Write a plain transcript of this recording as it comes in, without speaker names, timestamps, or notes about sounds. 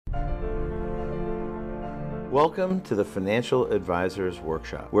Welcome to the Financial Advisors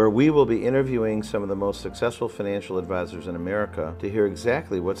Workshop, where we will be interviewing some of the most successful financial advisors in America to hear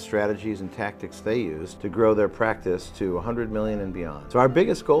exactly what strategies and tactics they use to grow their practice to 100 million and beyond. So our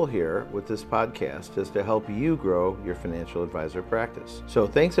biggest goal here with this podcast is to help you grow your financial advisor practice. So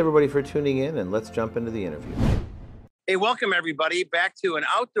thanks everybody for tuning in, and let's jump into the interview. Hey, welcome everybody back to an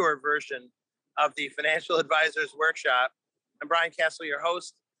outdoor version of the Financial Advisors Workshop. I'm Brian Castle, your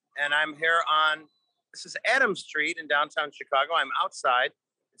host, and I'm here on this is Adams Street in downtown Chicago. I'm outside.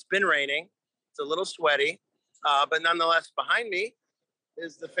 It's been raining. It's a little sweaty, but nonetheless, behind me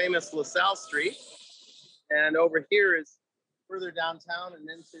is the famous LaSalle Street. And over here is further downtown and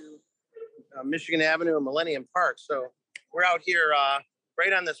into Michigan Avenue and Millennium Park. So we're out here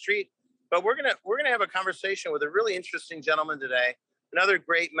right on the street. But we're gonna have a conversation with a really interesting gentleman today, another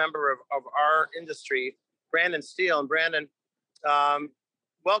great member of our industry, Brandon Steele. And Brandon,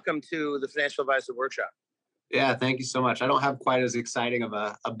 welcome to the Financial Advisor Workshop. Yeah, thank you so much. I don't have quite as exciting of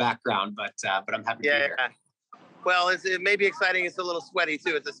a background, but I'm happy to be here. Well, it may be exciting. It's a little sweaty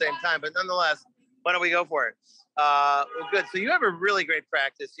too at the same time, but nonetheless, why don't we go for it? Well, good. So you have a really great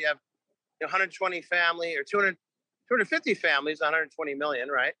practice. You have 120 family or 250 families, 120 million,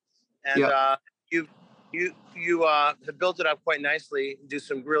 right? And yep. You have built it up quite nicely. Do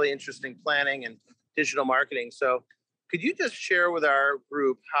some really interesting planning and digital marketing. So could you just share with our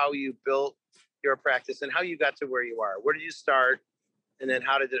group how you built your practice and how you got to where you are? Where did you start? And then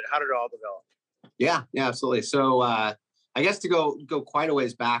how did it all develop? Yeah, absolutely. So I guess to go quite a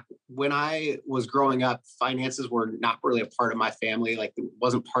ways back, when I was growing up, finances were not really a part of my family. Like, it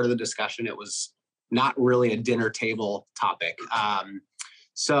wasn't part of the discussion. It was not really a dinner table topic.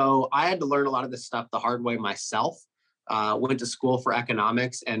 So I had to learn a lot of this stuff the hard way myself. Went to school for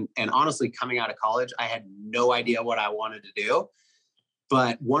economics, and honestly, coming out of college, I had no idea what I wanted to do.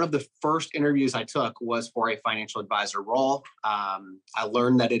 But one of the first interviews I took was for a financial advisor role. I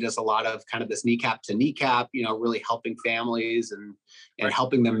learned that it is a lot of kind of this kneecap to kneecap, really helping families and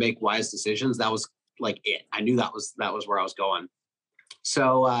helping them make wise decisions. That was like it. I knew that was where I was going.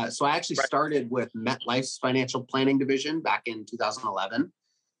 So I actually started with MetLife's financial planning division back in 2011.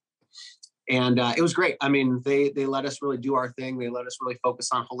 And it was great. I mean, they let us really do our thing. They let us really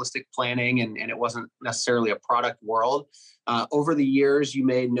focus on holistic planning, and it wasn't necessarily a product world. Over the years, you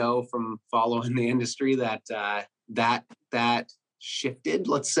may know from following the industry that that shifted,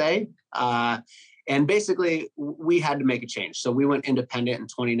 let's say. And basically, we had to make a change. So we went independent in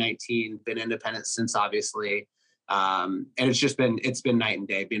 2019, been independent since, obviously. And it's been night and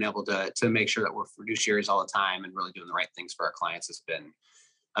day. Being able to make sure that we're fiduciaries all the time and really doing the right things for our clients has been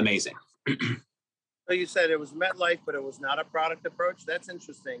amazing. So you said it was MetLife, but it was not a product approach. That's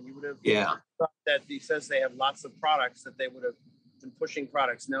interesting. You would have thought that since they have lots of products that they would have been pushing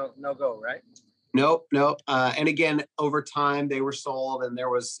products. No go, right? Nope. And again, over time they were sold, and there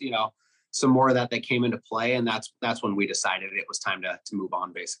was some more of that came into play, and that's when we decided it was time to move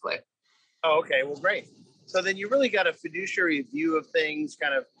on, basically. Oh, okay. Well, great. So then you really got a fiduciary view of things.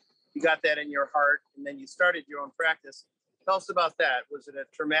 Kind of, you got that in your heart, and then you started your own practice. Tell us about that. Was it a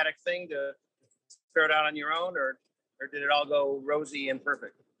traumatic thing to start out on your own, or did it all go rosy and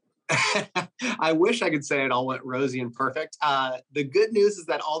perfect? I wish I could say it all went rosy and perfect. The good news is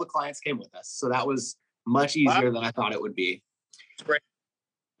that all the clients came with us. So that was much easier than I thought it would be. Great.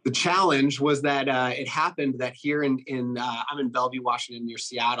 The challenge was that it happened that here I'm in Bellevue, Washington, near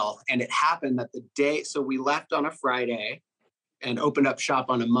Seattle. And it happened that the day, so we left on a Friday and opened up shop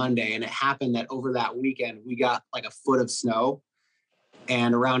on a Monday. And it happened that over that weekend, we got like a foot of snow.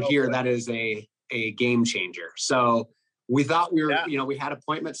 And around here, that is a game changer. So we thought we were, we had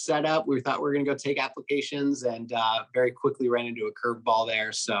appointments set up. We thought we were going to go take applications, and very quickly ran into a curveball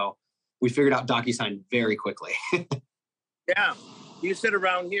there. So we figured out DocuSign very quickly. Yeah. You sit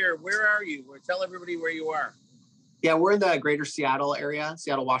around here. Where are you? Tell everybody where you are. Yeah, we're in the greater Seattle area,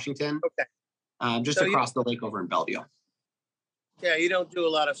 Seattle, Washington. Okay. Just across the lake over in Bellevue. Yeah, you don't do a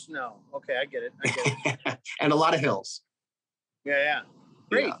lot of snow. Okay, I get it. And a lot of hills. Yeah.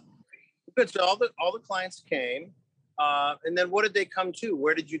 Great. Yeah. Good. So all the clients came, and then what did they come to?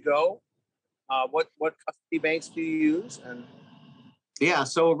 Where did you go? What custody banks do you use? And yeah,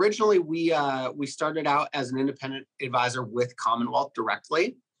 so originally we started out as an independent advisor with Commonwealth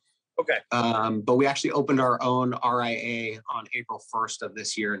directly. Okay. But we actually opened our own RIA on April 1st of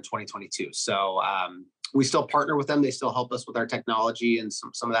this year in 2022. So we still partner with them. They still help us with our technology and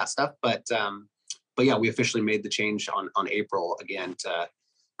some of that stuff. But yeah, we officially made the change on April again to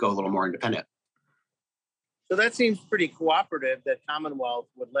go a little more independent. So that seems pretty cooperative that Commonwealth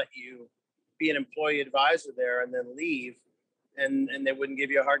would let you be an employee advisor there and then leave, and they wouldn't give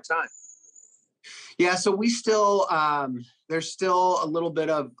you a hard time. Yeah, so we still there's still a little bit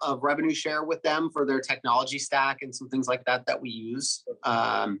of revenue share with them for their technology stack and some things like that that we use.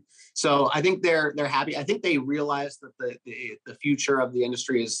 So I think they're happy. I think they realize that the future of the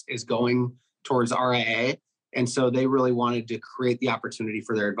industry is going towards RIA, and so they really wanted to create the opportunity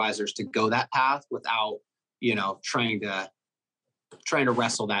for their advisors to go that path without, trying to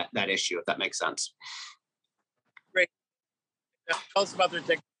wrestle that issue, if that makes sense. Great. Now, tell us about their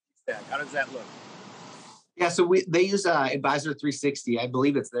technology stack. How does that look? Yeah, so they use Advisor 360. I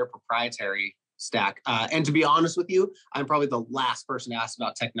believe it's their proprietary stack. And to be honest with you, I'm probably the last person to ask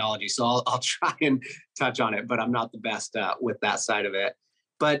about technology, so I'll try and touch on it, but I'm not the best with that side of it.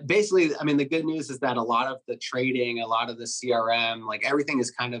 But basically, I mean, the good news is that a lot of the trading, a lot of the CRM, like everything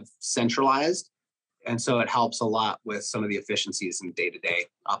is kind of centralized. And so it helps a lot with some of the efficiencies in day-to-day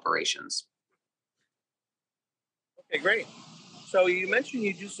operations. Okay, great. So you mentioned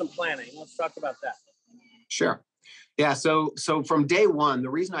you do some planning. Let's talk about that. Sure. Yeah. So from day one,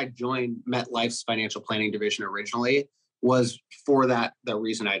 the reason I joined MetLife's financial planning division originally was for the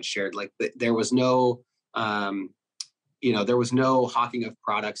reason I had shared. Like there was no, there was no hawking of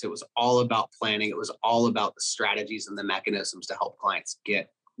products. It was all about planning. It was all about the strategies and the mechanisms to help clients get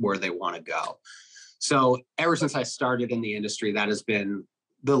where they want to go. So ever since I started in the industry, that has been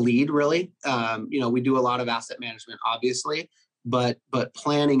the lead, really. We do a lot of asset management, obviously, but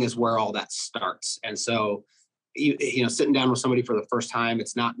planning is where all that starts. And so, sitting down with somebody for the first time,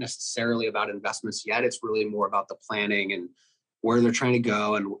 it's not necessarily about investments yet. It's really more about the planning and where they're trying to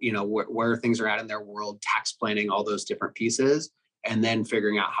go and, where things are at in their world, tax planning, all those different pieces, and then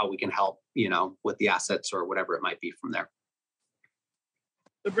figuring out how we can help, with the assets or whatever it might be from there.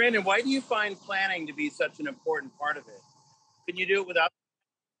 So Brandon, why do you find planning to be such an important part of it? Can you do it without?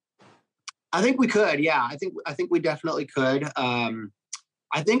 I think we could. Yeah, I think we definitely could.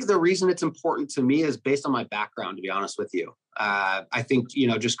 I think the reason it's important to me is based on my background, to be honest with you. I think,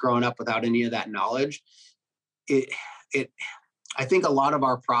 just growing up without any of that knowledge, I think a lot of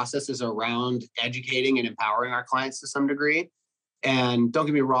our process is around educating and empowering our clients to some degree. And don't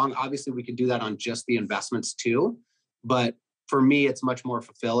get me wrong, obviously we could do that on just the investments too. But for me, it's much more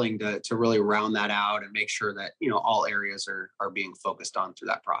fulfilling to really round that out and make sure that, all areas are being focused on through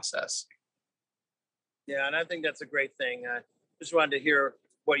that process. Yeah, and I think that's a great thing. Just wanted to hear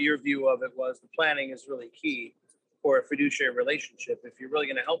what your view of it was. The planning is really key for a fiduciary relationship. If you're really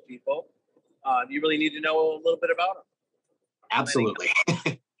going to help people, you really need to know a little bit about them. Absolutely.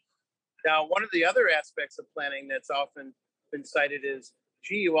 Now, one of the other aspects of planning that's often been cited is,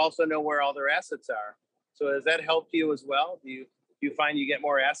 you also know where all their assets are. So has that helped you as well? Do you find you get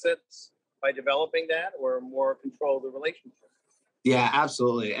more assets by developing that, or more control of the relationship? Yeah,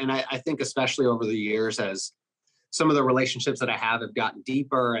 absolutely. And I think especially over the years, as some of the relationships that I have gotten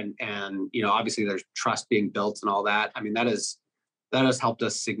deeper and obviously there's trust being built and all that. I mean, that has helped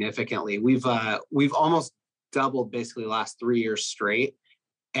us significantly. We've almost doubled basically the last 3 years straight.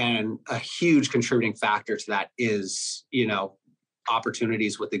 And a huge contributing factor to that is,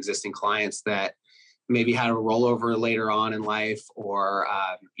 opportunities with existing clients that maybe had a rollover later on in life, or,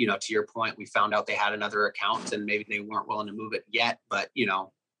 to your point, we found out they had another account and maybe they weren't willing to move it yet, but,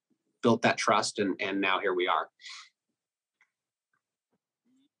 built that trust and now here we are.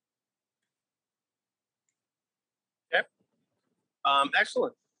 Okay.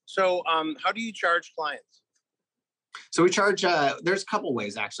 Excellent. So how do you charge clients? So we charge, there's a couple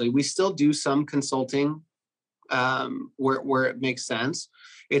ways, actually. We still do some consulting where it makes sense.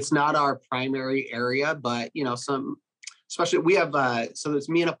 It's not our primary area, but, especially we have, so it's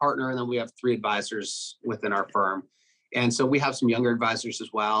me and a partner, and then we have 3 advisors within our firm. And so we have some younger advisors as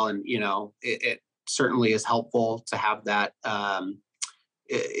well. And, it certainly is helpful to have that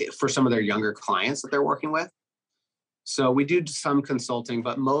for some of their younger clients that they're working with. So we do some consulting,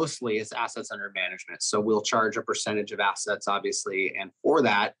 but mostly it's assets under management. So we'll charge a percentage of assets, obviously. And for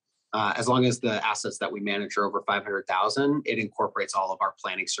that, as long as the assets that we manage are over 500,000, it incorporates all of our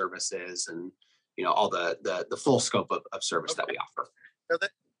planning services and, all the full scope of service that we offer.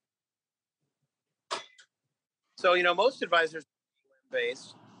 So, most advisors are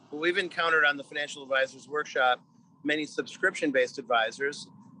based. We've encountered on the Financial Advisors Workshop many subscription-based advisors.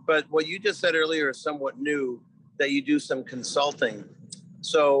 But what you just said earlier is somewhat new, that you do some consulting.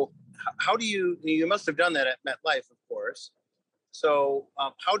 So how do you must have done that at MetLife, of course. So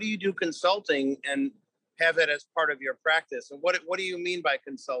how do you do consulting and have that as part of your practice? And what do you mean by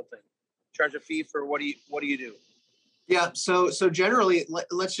consulting? Charge a fee for what do you do? Yeah, so generally,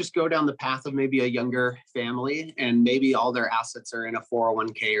 let's just go down the path of maybe a younger family, and maybe all their assets are in a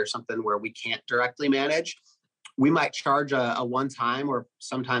 401k or something where we can't directly manage. we might charge a one-time or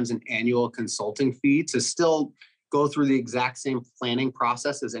sometimes an annual consulting fee to still go through the exact same planning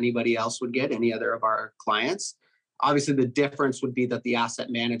process as anybody else would get, any other of our clients. Obviously, the difference would be that the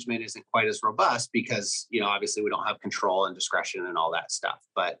asset management isn't quite as robust because, obviously we don't have control and discretion and all that stuff.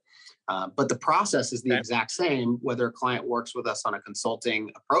 But the process is the exact same, whether a client works with us on a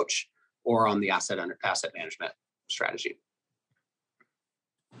consulting approach or on the asset management strategy.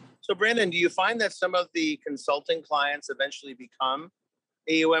 So Brandon, do you find that some of the consulting clients eventually become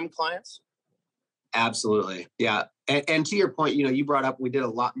AUM clients? Absolutely. Yeah. And to your point, you brought up, we did a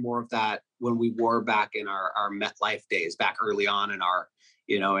lot more of that when we were back in our MetLife days, back early on in our,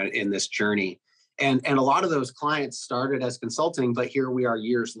 in this journey. And a lot of those clients started as consulting, but here we are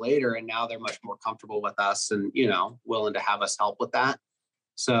years later, and now they're much more comfortable with us and, willing to have us help with that.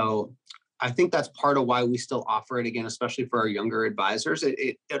 So I think that's part of why we still offer it again, especially for our younger advisors.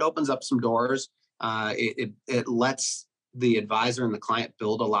 It opens up some doors. It lets the advisor and the client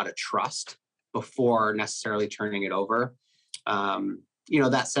build a lot of trust before necessarily turning it over.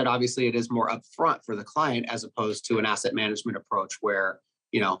 That said, obviously it is more upfront for the client as opposed to an asset management approach where,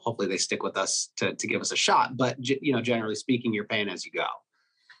 hopefully they stick with us to give us a shot. But, generally speaking, you're paying as you go.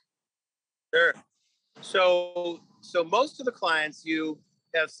 Sure. So most of the clients, you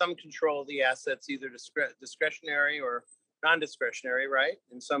have some control of the assets, either discretionary or non-discretionary, right?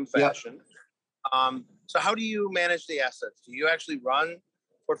 In some fashion. Yep. So how do you manage the assets? Do you actually run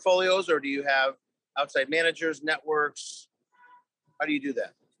portfolios, or do you have outside managers, networks? How do you do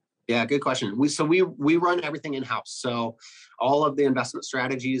that? Yeah, good question. We run everything in-house. So all of the investment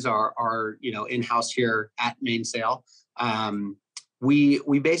strategies are in-house here at Mainsail. We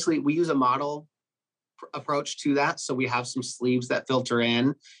use a model approach to that. So we have some sleeves that filter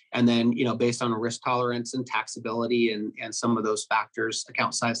in, and then, based on risk tolerance and taxability and some of those factors,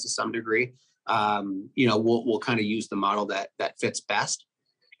 account size to some degree, we'll kind of use the model that fits best.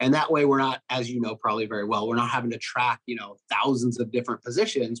 And that way we're not, as you know, probably very well, we're not having to track, thousands of different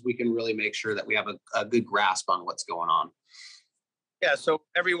positions. We can really make sure that we have a good grasp on what's going on. Yeah. So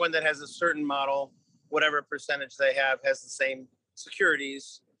everyone that has a certain model, whatever percentage they have, has the same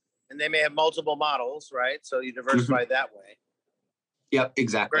securities, and they may have multiple models, right? So you diversify that way. Yep,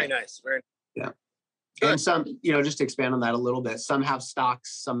 exactly. Very nice. Very nice. Yeah. Good. And some, just to expand on that a little bit, some have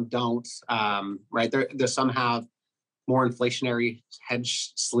stocks, some don't, right? There's some have more inflationary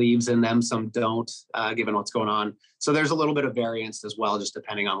hedge sleeves in them, some don't, given what's going on. So there's a little bit of variance as well, just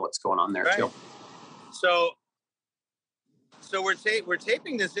depending on what's going on there too. So we're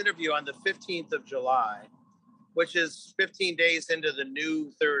taping this interview on the 15th of July, which is 15 days into the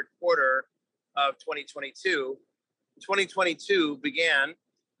new third quarter of 2022. 2022 began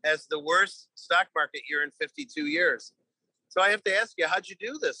as the worst stock market year in 52 years. So I have to ask you, how'd you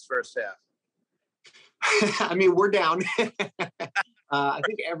do this first half? I mean, we're down. I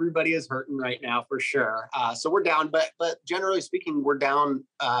think everybody is hurting right now for sure. So we're down, but generally speaking, we're down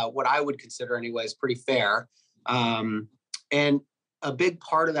what I would consider anyways pretty fair. And a big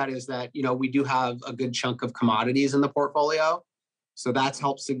part of that is that, we do have a good chunk of commodities in the portfolio. So that's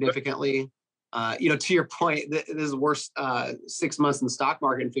helped significantly. To your point, this is the worst 6 months in the stock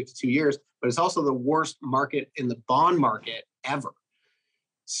market in 52 years, but it's also the worst market in the bond market ever.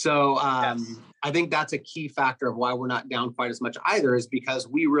 So I think that's a key factor of why we're not down quite as much either, is because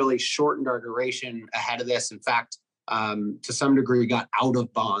we really shortened our duration ahead of this. In fact, to some degree, got out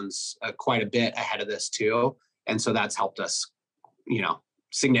of bonds quite a bit ahead of this too. And so that's helped us,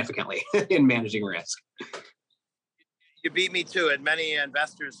 significantly in managing risk. You beat me to it. Many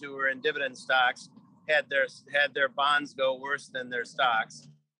investors who were in dividend stocks had their bonds go worse than their stocks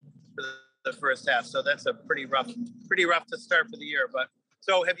for the first half. So that's a pretty rough to start for the year. But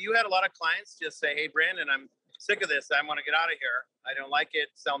so have you had a lot of clients just say, hey, Brandon, I'm sick of this. I want to get out of here. I don't like it.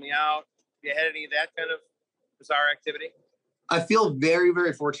 Sell me out. Have you had any of that kind of bizarre activity? I feel very,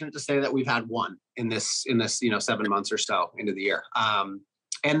 very fortunate to say that we've had one in this 7 months or so into the year.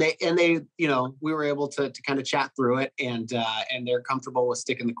 And they, we were able to kind of chat through it, and they're comfortable with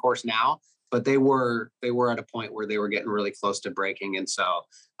sticking the course now. But they were at a point where they were getting really close to breaking, and so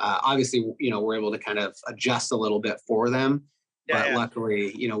obviously, we're able to kind of adjust a little bit for them. But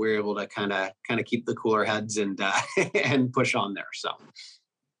luckily, we were able to kind of keep the cooler heads and and push on there. So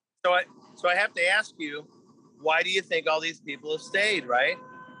I have to ask you, why do you think all these people have stayed? Right?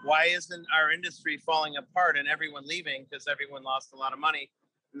 Why isn't our industry falling apart and everyone leaving because everyone lost a lot of money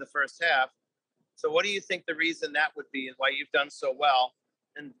in the first half? So what do you think the reason that would be, and why you've done so well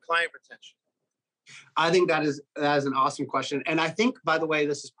in client retention? I think that is an awesome question. And I think, by the way,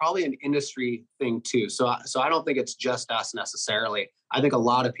 this is probably an industry thing too. So I don't think it's just us necessarily. I think a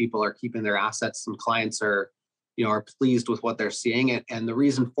lot of people are keeping their assets. Some clients are, are pleased with what they're seeing. And the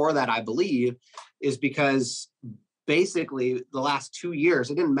reason for that, I believe, is because basically the last 2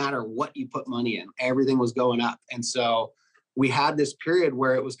 years, it didn't matter what you put money in, everything was going up. And so we had this period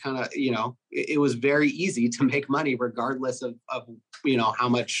where it was kind of, it was very easy to make money regardless of how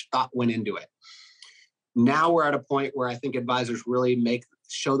much thought went into it. Now we're at a point where I think advisors really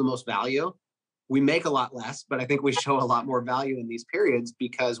show the most value. We make a lot less, but I think we show a lot more value in these periods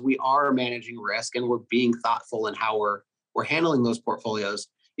because we are managing risk and we're being thoughtful in how we're handling those portfolios.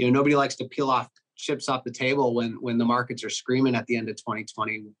 Nobody likes to peel off chips off the table when the markets are screaming at the end of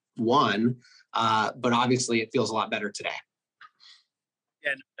 2021, but obviously it feels a lot better today.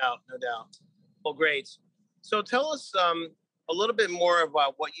 Yeah, no doubt. Well, great. So tell us a little bit more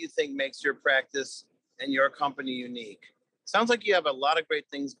about what you think makes your practice and your company unique. Sounds like you have a lot of great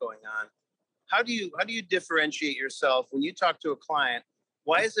things going on. How do you differentiate yourself when you talk to a client?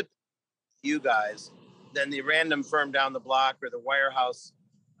 Why is it you guys than the random firm down the block or the wirehouse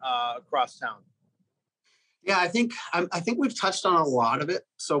across town? Yeah, I think we've touched on a lot of it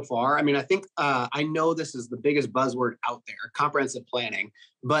so far. I mean, I think I know this is the biggest buzzword out there, comprehensive planning,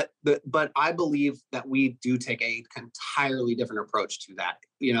 but I believe that we do take an entirely different approach to that.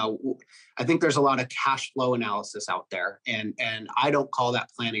 I think there's a lot of cash flow analysis out there, and I don't call that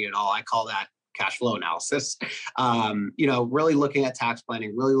planning at all. I call that cash flow analysis. Really looking at tax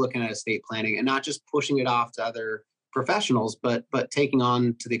planning, really looking at estate planning, and not just pushing it off to other professionals, but taking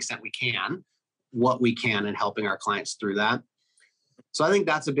on, to the extent we can, what we can and helping our clients through that. So I think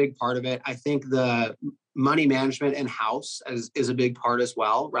that's a big part of it. I think the money management in-house is a big part as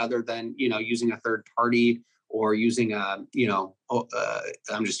well, rather than, using a third party or using I'm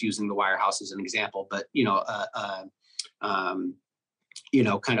just using the wirehouse as an example, but,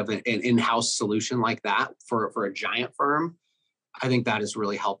 kind of an in-house solution like that for a giant firm. I think that has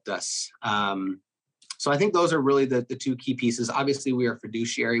really helped us. So I think those are really the two key pieces. Obviously, we are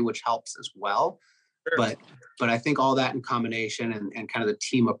fiduciary, which helps as well. Sure. But I think all that in combination and kind of the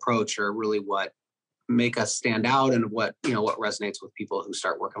team approach are really what make us stand out and what resonates with people who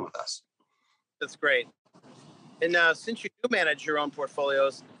start working with us. That's great. And since you do manage your own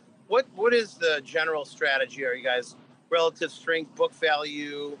portfolios, what is the general strategy? Are you guys relative strength, book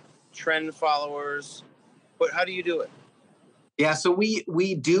value, trend followers? How do you do it? Yeah, so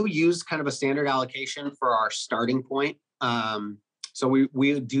we do use kind of a standard allocation for our starting point. So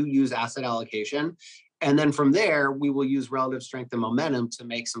we do use asset allocation. And then from there, we will use relative strength and momentum to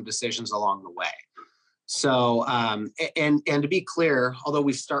make some decisions along the way. So, and to be clear, although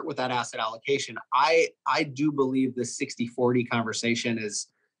we start with that asset allocation, I do believe the 60-40 conversation is,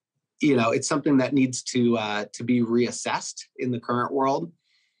 it's something that needs to be reassessed in the current world.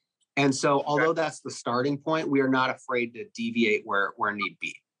 And so, although that's the starting point, we are not afraid to deviate where need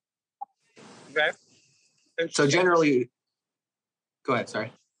be. Okay. So generally, go ahead,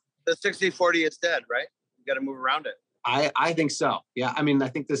 sorry. The 60-40 is dead, right? You got to move around it. I think so. Yeah. I mean, I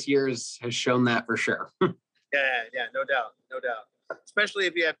think this year has shown that for sure. Yeah, no doubt. Especially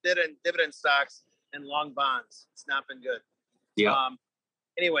if you have dividend stocks and long bonds. It's not been good. Yeah.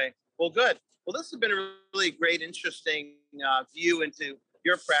 Anyway, well, good. Well, this has been a really great, interesting view into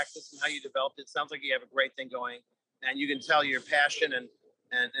your practice and how you developed it. Sounds like you have a great thing going, and you can tell your passion and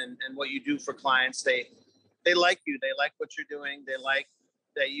what you do for clients. They like you. They like what you're doing. They like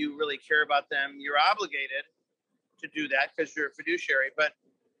that you really care about them. You're obligated to do that because you're a fiduciary, but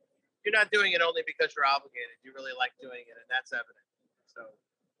you're not doing it only because you're obligated. You really like doing it, and that's evident. So,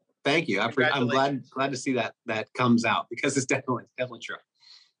 thank you. I'm glad to see that comes out because it's definitely true.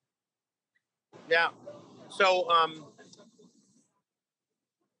 Yeah. So,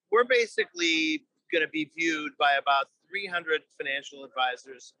 we're basically going to be viewed by about 300 financial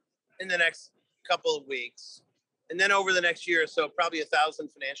advisors in the next couple of weeks. And then over the next year or so, probably 1,000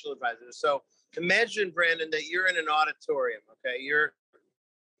 financial advisors. So imagine, Brandon, that you're in an auditorium, okay? You're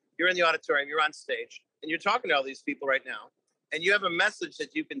in the auditorium, you're on stage, and you're talking to all these people right now, and you have a message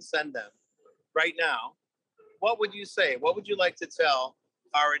that you can send them right now. What would you say? What would you like to tell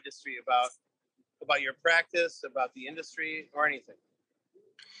our industry about your practice, about the industry, or anything?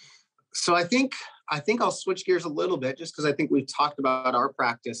 So I think I'll switch gears a little bit just because I think we've talked about our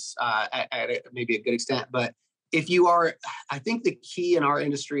practice at maybe a good extent. But I think the key in our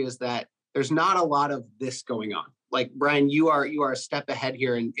industry is that there's not a lot of this going on. Like Brian, you are a step ahead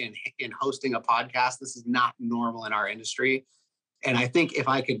here in hosting a podcast. This is not normal in our industry. And I think if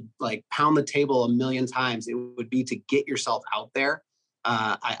I could pound the table 1,000,000 times, it would be to get yourself out there.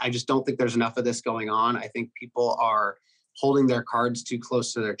 I just don't think there's enough of this going on. I think people are holding their cards too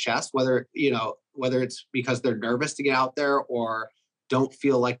close to their chest, whether it's because they're nervous to get out there or don't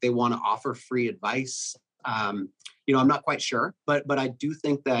feel like they want to offer free advice. I'm not quite sure, but I do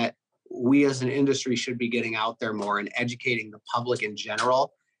think that we as an industry should be getting out there more and educating the public in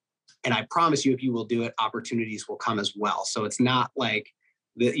general. And I promise you, if you will do it, opportunities will come as well. So it's not like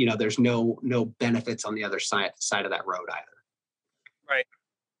there's no benefits on the other side of that road either. Right.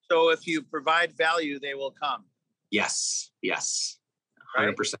 So if you provide value, they will come. Yes. 100%.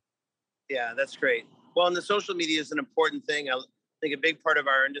 Right? Yeah, that's great. Well, and the social media is an important thing. I think a big part of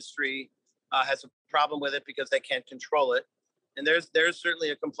our industry has a problem with it because they can't control it. And there's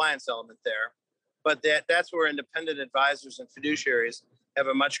certainly a compliance element there. But that's where independent advisors and fiduciaries have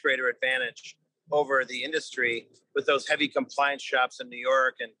a much greater advantage over the industry with those heavy compliance shops in New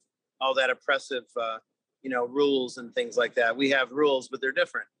York and all that oppressive, rules and things like that. We have rules, but they're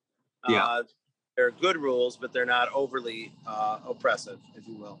different. Yeah. They're good rules, but they're not overly oppressive, if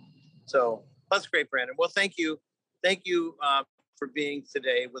you will. So that's great, Brandon. Well, thank you. Thank you for being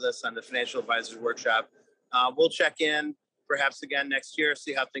today with us on the Financial Advisors Workshop. We'll check in perhaps again next year,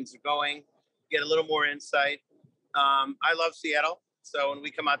 see how things are going, get a little more insight. I love Seattle. So when we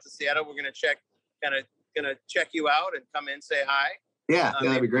come out to Seattle, we're going to check you out and come in, say hi. Yeah,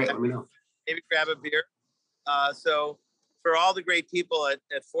 that'd be great. Let me know. Maybe grab a beer. So for all the great people at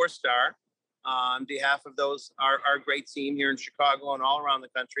 4-Star, on behalf of our great team here in Chicago and all around the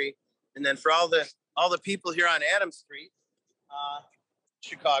country, and then for all the people here on Adams Street,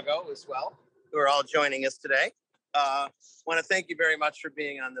 Chicago as well, who are all joining us today. Want to thank you very much for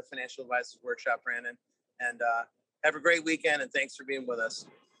being on the Financial Advisors Workshop, Brandon, and have a great weekend, and thanks for being with us.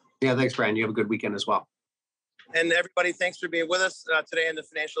 Yeah, thanks, Brandon. You have a good weekend as well. And everybody, thanks for being with us today in the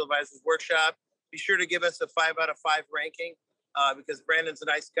Financial Advisors Workshop. Be sure to give us a 5 out of 5 ranking because Brandon's a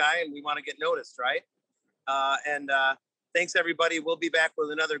nice guy and we want to get noticed, right? Thanks, everybody. We'll be back with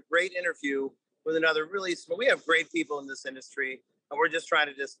another great interview with another we have great people in this industry, and we're just trying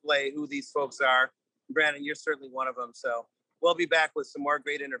to display who these folks are. Brandon, you're certainly one of them. So we'll be back with some more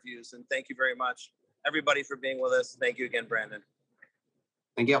great interviews. And thank you very much, everybody, for being with us. Thank you again, Brandon.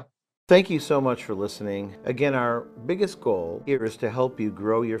 Thank you. Thank you so much for listening. Again, our biggest goal here is to help you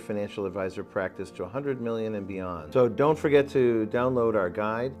grow your financial advisor practice to 100 million and beyond. So don't forget to download our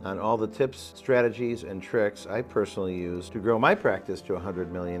guide on all the tips, strategies, and tricks I personally use to grow my practice to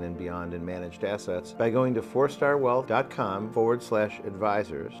 100 million and beyond in managed assets by going to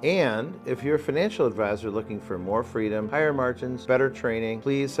 4starwealth.com/advisors. And if you're a financial advisor looking for more freedom, higher margins, better training,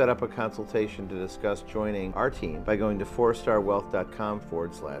 please set up a consultation to discuss joining our team by going to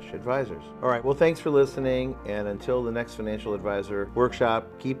 4starwealth.com/advisors. All right, well, thanks for listening, and until the next Financial Advisor Workshop,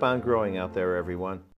 keep on growing out there, everyone.